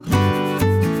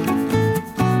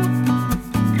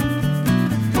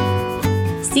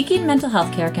Seeking mental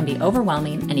health care can be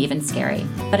overwhelming and even scary,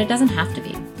 but it doesn't have to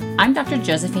be. I'm Dr.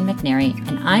 Josephine McNary,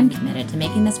 and I'm committed to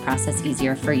making this process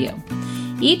easier for you.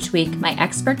 Each week, my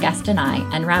expert guest and I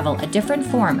unravel a different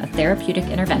form of therapeutic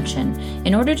intervention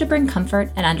in order to bring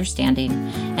comfort and understanding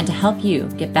and to help you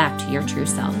get back to your true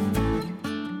self.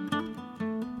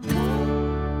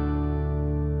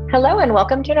 Hello, and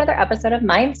welcome to another episode of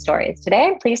Mind Stories. Today,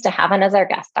 I'm pleased to have on as our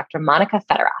guest, Dr. Monica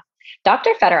Fedoroff.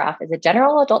 Dr. Fedoroff is a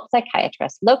general adult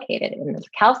psychiatrist located in the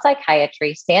Cal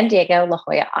Psychiatry San Diego La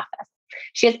Jolla office.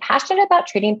 She is passionate about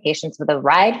treating patients with a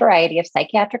wide variety of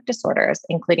psychiatric disorders,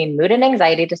 including mood and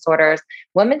anxiety disorders,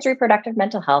 women's reproductive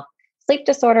mental health, sleep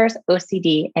disorders,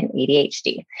 OCD, and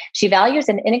ADHD. She values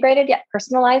an integrated yet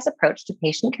personalized approach to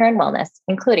patient care and wellness,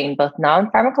 including both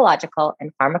non-pharmacological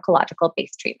and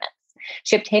pharmacological-based treatments.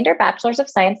 She obtained her Bachelor's of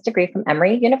Science degree from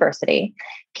Emory University,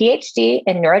 PhD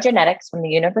in neurogenetics from the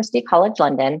University College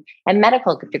London, and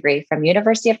medical degree from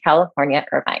University of California,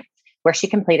 Irvine, where she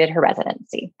completed her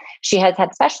residency. She has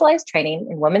had specialized training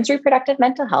in women's reproductive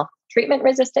mental health,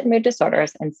 treatment-resistant mood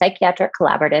disorders, and psychiatric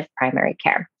collaborative primary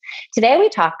care. Today, we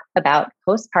talk about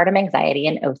postpartum anxiety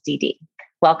and OCD.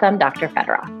 Welcome, Dr.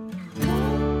 Fedoroff.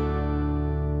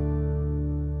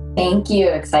 Thank you.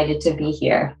 Excited to be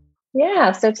here.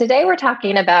 Yeah. So today we're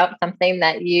talking about something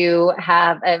that you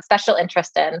have a special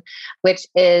interest in, which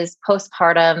is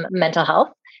postpartum mental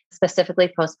health,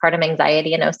 specifically postpartum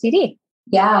anxiety and OCD.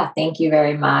 Yeah. Thank you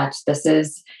very much. This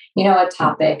is, a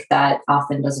topic that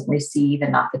often doesn't receive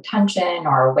enough attention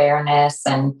or awareness.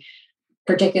 And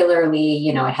particularly,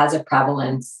 it has a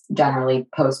prevalence generally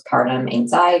postpartum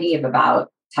anxiety of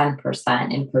about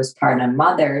 10% in postpartum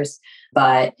mothers.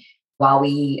 But while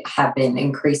we have been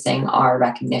increasing our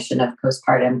recognition of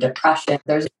postpartum depression,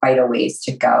 there's quite a ways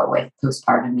to go with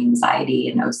postpartum anxiety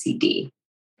and OCD.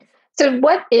 So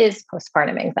what is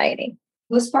postpartum anxiety?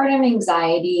 Postpartum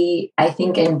anxiety, I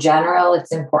think in general,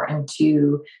 it's important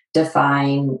to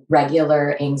define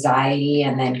regular anxiety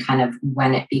and then kind of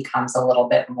when it becomes a little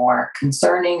bit more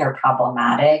concerning or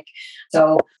problematic.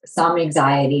 So some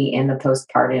anxiety in the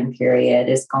postpartum period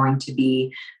is going to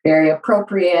be very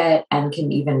appropriate and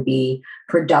can even be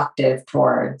productive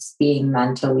towards being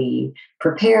mentally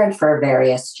prepared for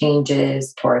various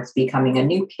changes, towards becoming a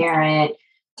new parent,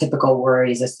 typical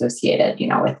worries associated,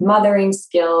 with mothering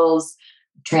skills,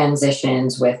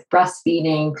 transitions with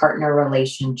breastfeeding, partner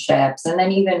relationships, and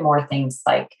then even more things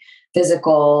like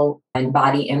physical and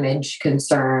body image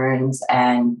concerns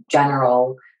and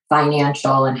general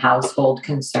financial and household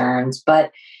concerns.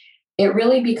 But it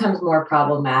really becomes more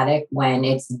problematic when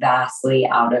it's vastly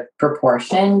out of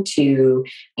proportion to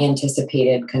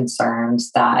anticipated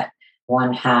concerns that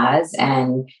one has.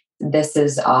 And this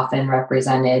is often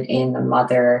represented in the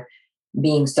mother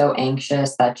being so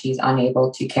anxious that she's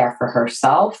unable to care for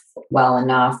herself well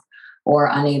enough or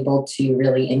unable to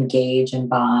really engage and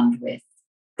bond with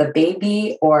the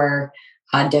baby, or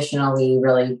additionally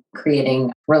really creating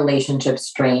relationship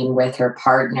strain with her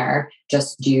partner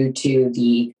just due to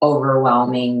the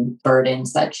overwhelming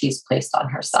burdens that she's placed on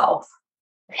herself.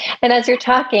 And as you're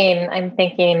talking, I'm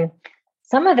thinking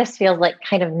some of this feels like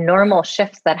kind of normal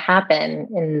shifts that happen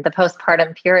in the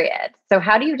postpartum period. So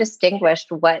how do you distinguish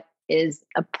what is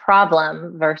a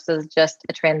problem versus just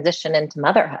a transition into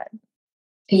motherhood?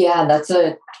 Yeah, that's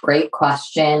a great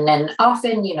question. And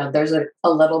often, there's a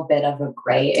little bit of a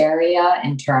gray area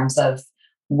in terms of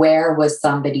where was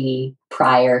somebody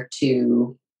prior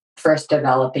to first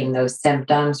developing those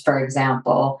symptoms. For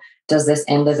example, does this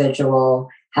individual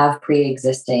have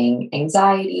pre-existing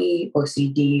anxiety,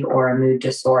 OCD, or a mood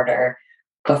disorder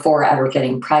before ever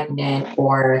getting pregnant?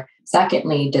 Or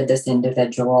secondly, did this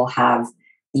individual have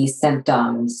these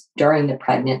symptoms during the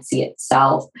pregnancy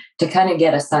itself, to kind of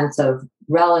get a sense of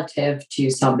relative to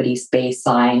somebody's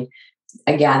baseline?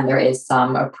 Again, there is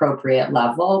some appropriate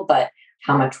level, but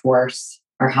how much worse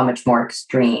or how much more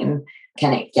extreme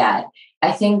can it get?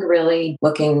 I think really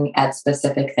looking at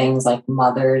specific things like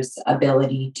mother's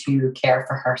ability to care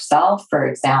for herself. For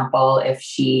example, if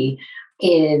she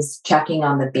is checking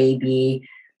on the baby,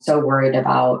 so worried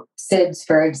about SIDS,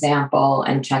 for example,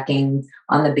 and checking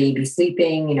on the baby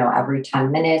sleeping, every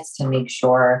 10 minutes to make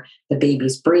sure the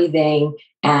baby's breathing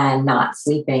and not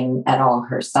sleeping at all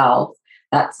herself.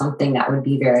 That's something that would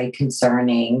be very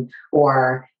concerning.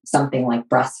 Or something like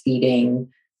breastfeeding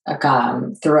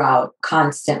throughout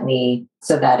constantly,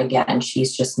 so that again,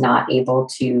 she's just not able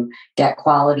to get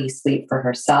quality sleep for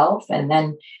herself. And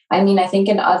then, I think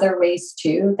in other ways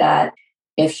too, that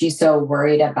if she's so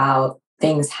worried about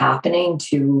things happening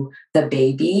to the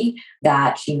baby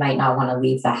that she might not want to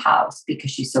leave the house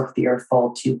because she's so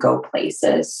fearful to go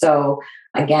places. So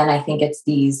again, I think it's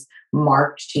these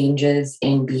marked changes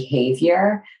in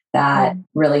behavior that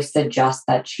really suggest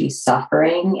that she's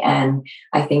suffering. And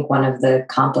I think one of the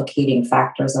complicating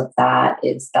factors of that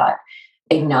is that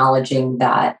acknowledging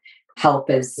that help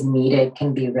is needed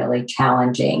can be really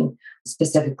challenging,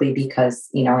 specifically because,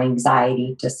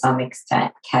 anxiety to some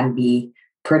extent can be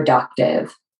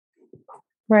productive.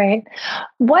 Right.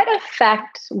 What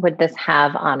effect would this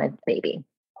have on a baby?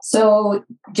 So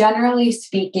generally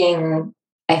speaking,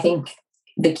 I think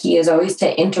the key is always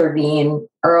to intervene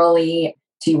early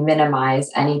to minimize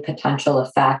any potential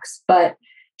effects. But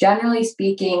generally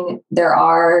speaking, there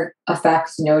are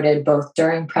effects noted both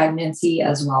during pregnancy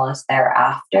as well as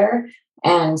thereafter.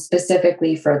 And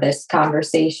specifically for this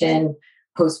conversation,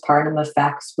 postpartum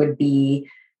effects would be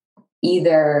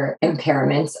either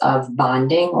impairments of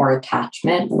bonding or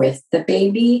attachment with the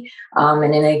baby. And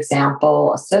an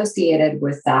example associated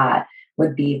with that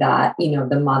would be that,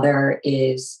 the mother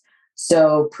is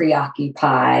so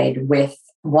preoccupied with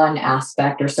one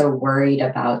aspect or so worried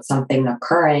about something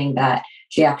occurring that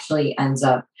she actually ends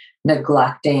up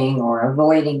neglecting or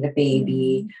avoiding the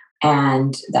baby.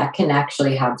 And that can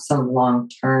actually have some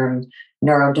long-term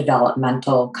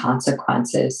neurodevelopmental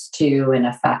consequences too, and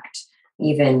affect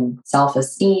even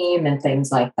self-esteem and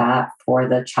things like that for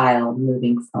the child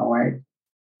moving forward.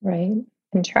 Right.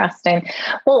 Interesting.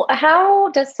 Well, how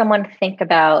does someone think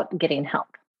about getting help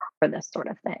for this sort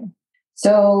of thing?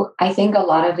 So I think a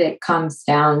lot of it comes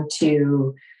down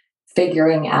to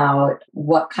figuring out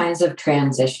what kinds of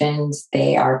transitions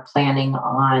they are planning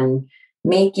on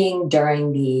making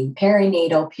during the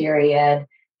perinatal period.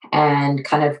 And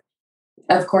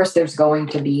of course, there's going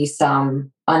to be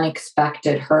some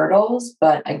unexpected hurdles.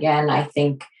 But again, I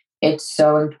think it's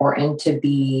so important to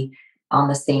be on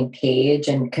the same page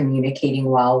and communicating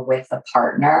well with a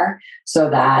partner so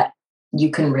that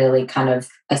you can really kind of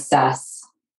assess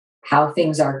how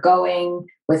things are going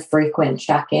with frequent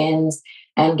check-ins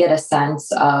and get a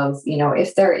sense of,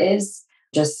 if there is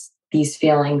just these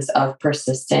feelings of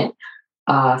persistent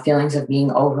feelings of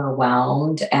being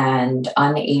overwhelmed and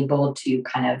unable to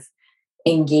kind of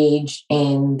engage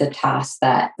in the tasks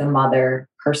that the mother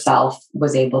herself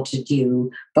was able to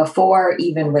do before,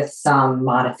 even with some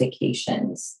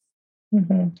modifications.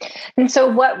 Mm-hmm. And so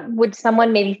what would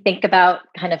someone maybe think about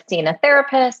kind of seeing a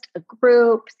therapist, a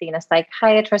group, seeing a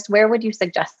psychiatrist? Where would you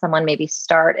suggest someone maybe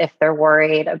start if they're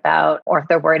worried about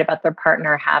their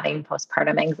partner having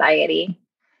postpartum anxiety?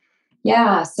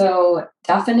 Yeah, so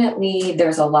definitely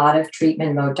there's a lot of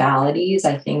treatment modalities.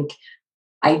 I think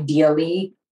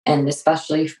ideally, and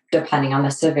especially depending on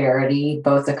the severity,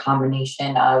 both a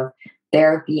combination of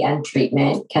therapy and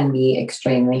treatment can be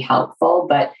extremely helpful.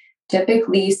 But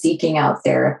typically, seeking out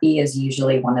therapy is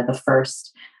usually one of the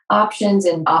first options,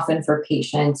 and often for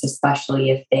patients,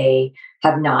 especially if they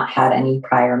have not had any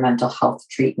prior mental health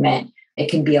treatment, it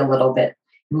can be a little bit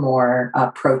more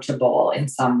approachable in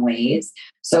some ways.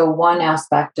 So one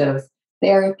aspect of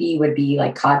therapy would be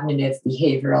like cognitive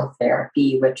behavioral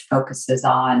therapy, which focuses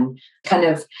on kind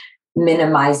of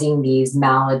minimizing these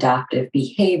maladaptive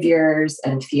behaviors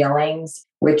and feelings,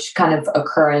 which kind of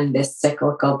occur in this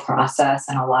cyclical process.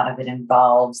 And a lot of it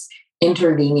involves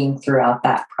intervening throughout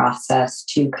that process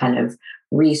to kind of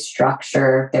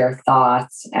restructure their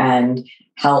thoughts and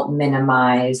help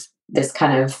minimize this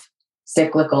kind of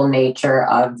cyclical nature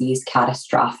of these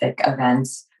catastrophic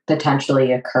events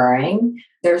potentially occurring.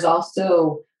 There's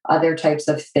also other types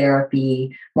of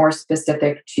therapy more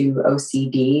specific to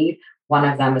OCD. One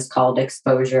of them is called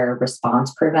exposure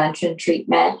response prevention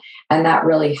treatment. And that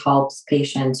really helps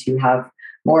patients who have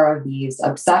more of these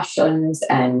obsessions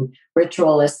and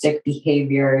ritualistic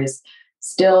behaviors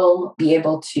still be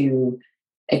able to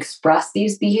express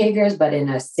these behaviors, but in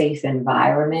a safe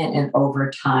environment, and over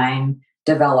time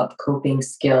develop coping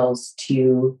skills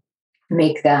to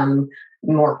make them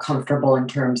more comfortable in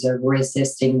terms of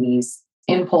resisting these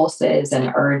impulses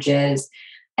and urges.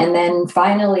 And then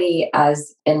finally,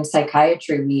 as in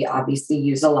psychiatry, we obviously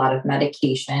use a lot of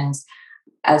medications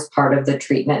as part of the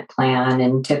treatment plan.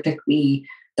 And typically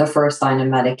the first line of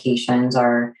medications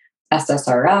are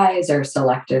SSRIs or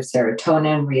selective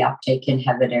serotonin reuptake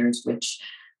inhibitors, which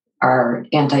are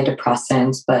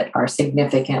antidepressants, but are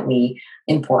significantly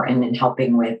important in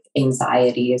helping with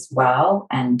anxiety as well,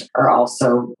 and are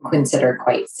also considered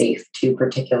quite safe too,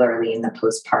 particularly in the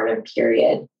postpartum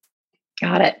period.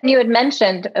 Got it. You had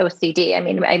mentioned OCD. I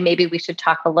mean, maybe we should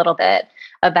talk a little bit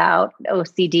about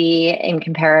OCD in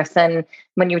comparison.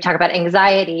 When you talk about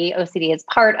anxiety, OCD is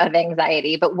part of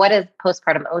anxiety, but what does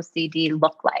postpartum OCD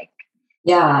look like?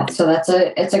 Yeah, so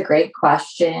it's a great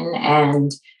question.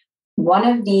 And one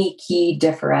of the key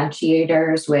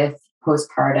differentiators with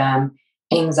postpartum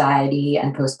anxiety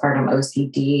and postpartum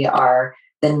OCD are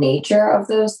the nature of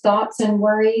those thoughts and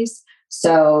worries.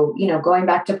 So, going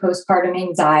back to postpartum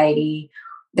anxiety,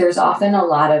 there's often a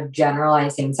lot of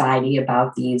generalized anxiety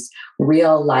about these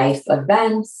real life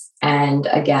events. And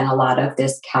again, a lot of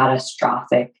this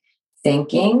catastrophic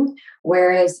thinking.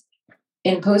 Whereas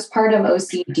in postpartum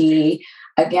OCD,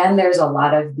 again, there's a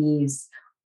lot of these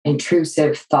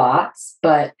intrusive thoughts,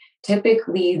 but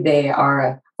typically they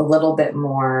are a little bit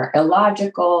more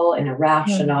illogical and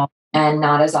irrational and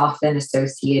not as often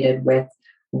associated with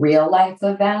real life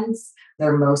events.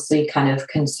 They're mostly kind of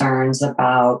concerns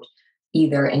about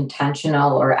either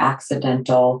intentional or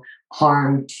accidental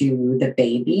harm to the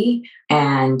baby.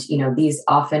 And, these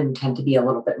often tend to be a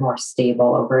little bit more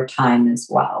stable over time as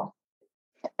well.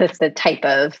 That's the type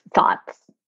of thoughts,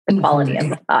 the quality of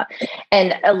the thought.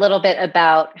 And a little bit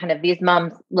about kind of these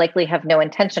moms likely have no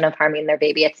intention of harming their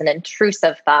baby. It's an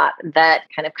intrusive thought that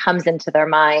kind of comes into their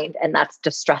mind, and that's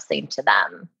distressing to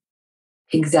them.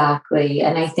 Exactly.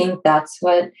 And I think that's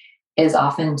what is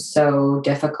often so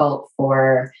difficult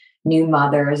for new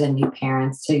mothers and new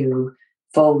parents to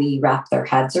fully wrap their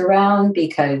heads around,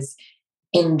 because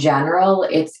in general,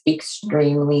 it's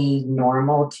extremely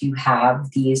normal to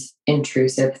have these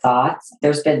intrusive thoughts.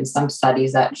 There's been some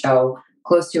studies that show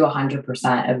close to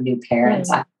 100% of new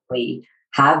parents actually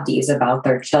have these about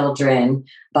their children,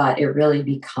 but it really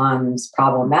becomes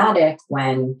problematic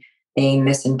when they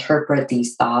misinterpret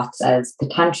these thoughts as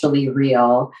potentially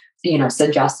real,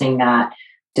 suggesting that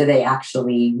do they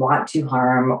actually want to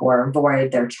harm or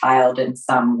avoid their child in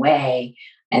some way,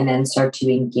 and then start to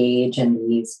engage in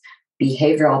these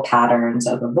behavioral patterns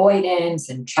of avoidance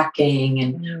and checking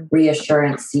and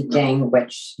reassurance seeking,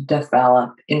 which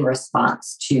develop in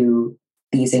response to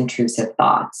these intrusive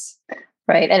thoughts.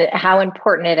 Right. And how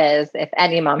important it is, if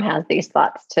any mom has these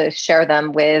thoughts, to share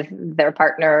them with their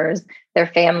partners, their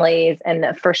families,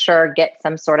 and for sure get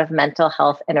some sort of mental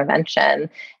health intervention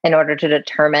in order to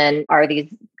determine, are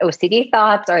these OCD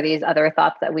thoughts, are these other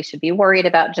thoughts that we should be worried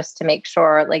about, just to make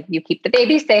sure like you keep the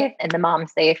baby safe and the mom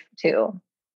safe too.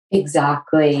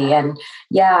 Exactly. And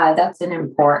yeah, that's an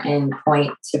important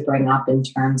point to bring up in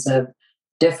terms of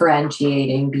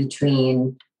differentiating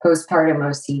between postpartum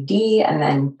OCD and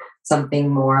then something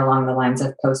more along the lines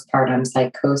of postpartum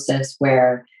psychosis,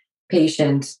 where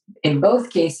patients in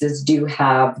both cases do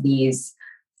have these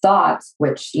thoughts,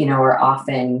 which, are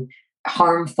often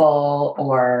harmful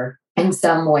or in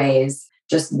some ways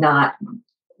just not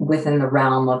within the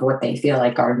realm of what they feel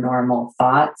like are normal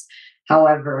thoughts.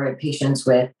 However, patients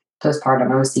with postpartum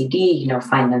OCD,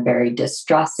 find them very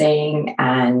distressing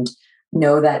and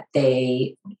know that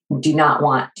they do not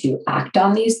want to act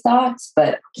on these thoughts,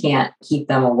 but can't keep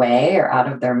them away or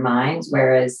out of their minds.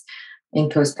 Whereas in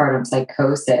postpartum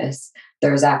psychosis,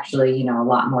 there's actually, a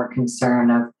lot more concern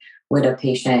of, would a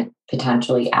patient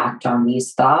potentially act on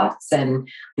these thoughts? And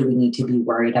do we need to be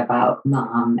worried about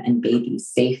mom and baby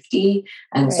safety?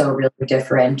 And so really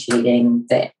differentiating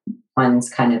one's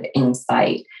kind of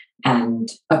insight and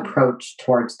approach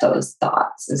towards those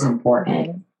thoughts is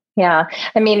important. Yeah.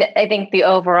 I mean, I think the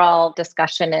overall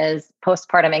discussion is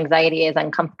postpartum anxiety is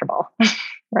uncomfortable,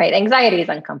 right? Anxiety is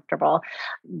uncomfortable.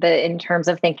 In terms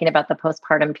of thinking about the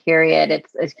postpartum period,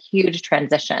 it's a huge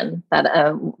transition that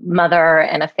a mother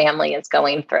and a family is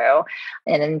going through.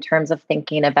 And in terms of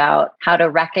thinking about how to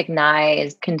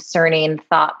recognize concerning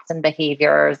thoughts and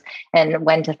behaviors and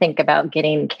when to think about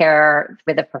getting care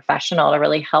with a professional to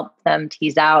really help them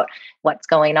tease out what's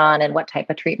going on and what type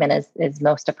of treatment is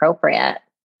most appropriate.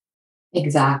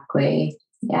 Exactly.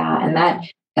 Yeah. And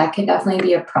that can definitely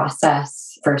be a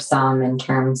process for some in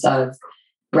terms of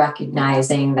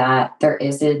recognizing that there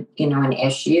is an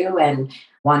issue. And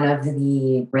one of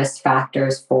the risk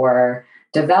factors for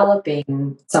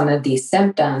developing some of these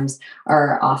symptoms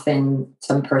are often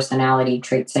some personality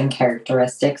traits and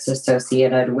characteristics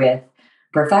associated with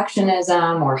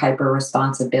perfectionism or hyper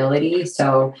responsibility.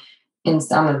 So in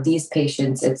some of these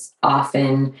patients, it's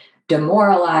often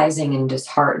demoralizing and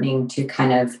disheartening to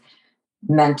kind of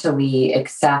mentally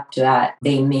accept that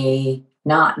they may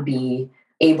not be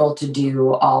able to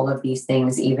do all of these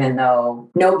things, even though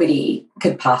nobody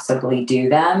could possibly do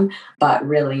them, but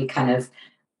really kind of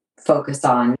focus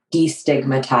on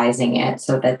destigmatizing it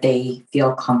so that they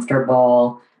feel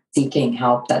comfortable seeking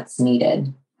help that's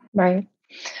needed. Right.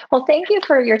 Well, thank you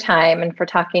for your time and for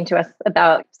talking to us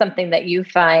about something that you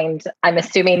find, I'm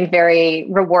assuming, very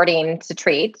rewarding to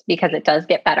treat because it does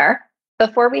get better.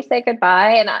 Before we say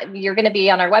goodbye, and you're going to be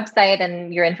on our website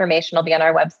and your information will be on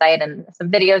our website and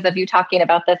some videos of you talking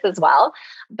about this as well.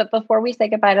 But before we say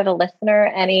goodbye to the listener,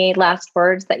 any last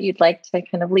words that you'd like to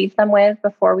kind of leave them with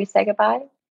before we say goodbye?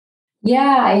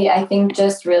 Yeah, I think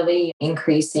just really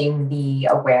increasing the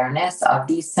awareness of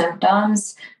these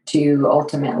symptoms to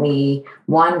ultimately,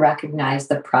 one, recognize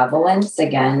the prevalence.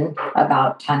 Again,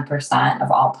 about 10%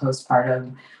 of all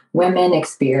postpartum women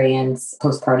experience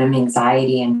postpartum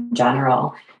anxiety in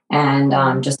general.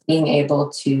 And just being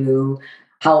able to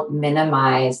help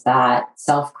minimize that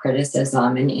self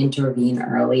criticism and intervene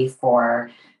early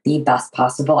for the best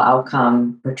possible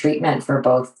outcome for treatment for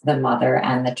both the mother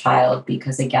and the child,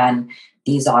 because again,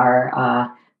 these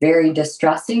are very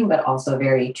distressing, but also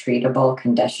very treatable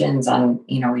conditions. And,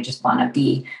 we just want to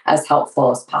be as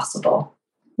helpful as possible.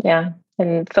 Yeah.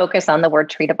 And focus on the word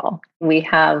treatable. We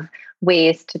have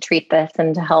ways to treat this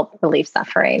and to help relieve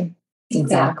suffering.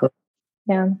 Exactly.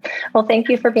 Yeah. Well, thank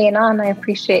you for being on. I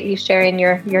appreciate you sharing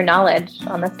your knowledge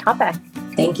on this topic.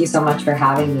 Thank you so much for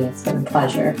having me. It's been a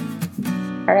pleasure.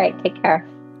 All right. Take care.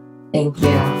 Thank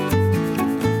you.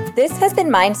 This has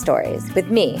been Mind Stories with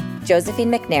me,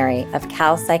 Josephine McNary of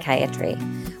Cal Psychiatry.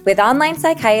 With online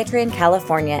psychiatry in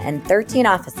California and 13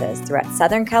 offices throughout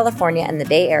Southern California and the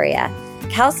Bay Area,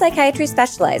 Cal Psychiatry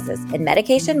specializes in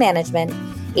medication management,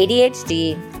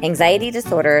 ADHD, anxiety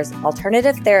disorders,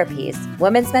 alternative therapies,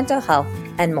 women's mental health,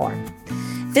 and more.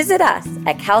 Visit us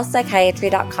at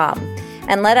calpsychiatry.com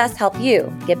and let us help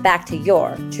you get back to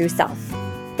your true self.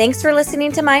 Thanks for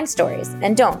listening to Mind Stories,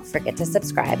 and don't forget to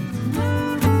subscribe.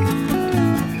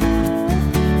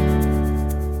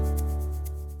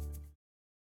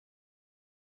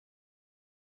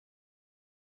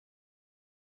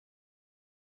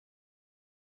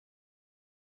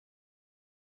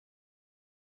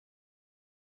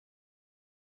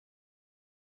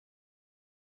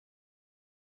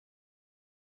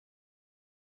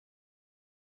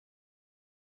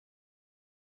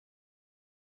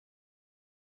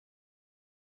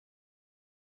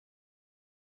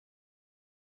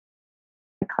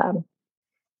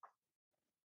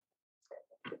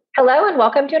 Hello, and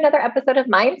welcome to another episode of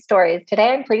Mind Stories.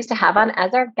 Today, I'm pleased to have on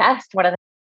as our guest one of the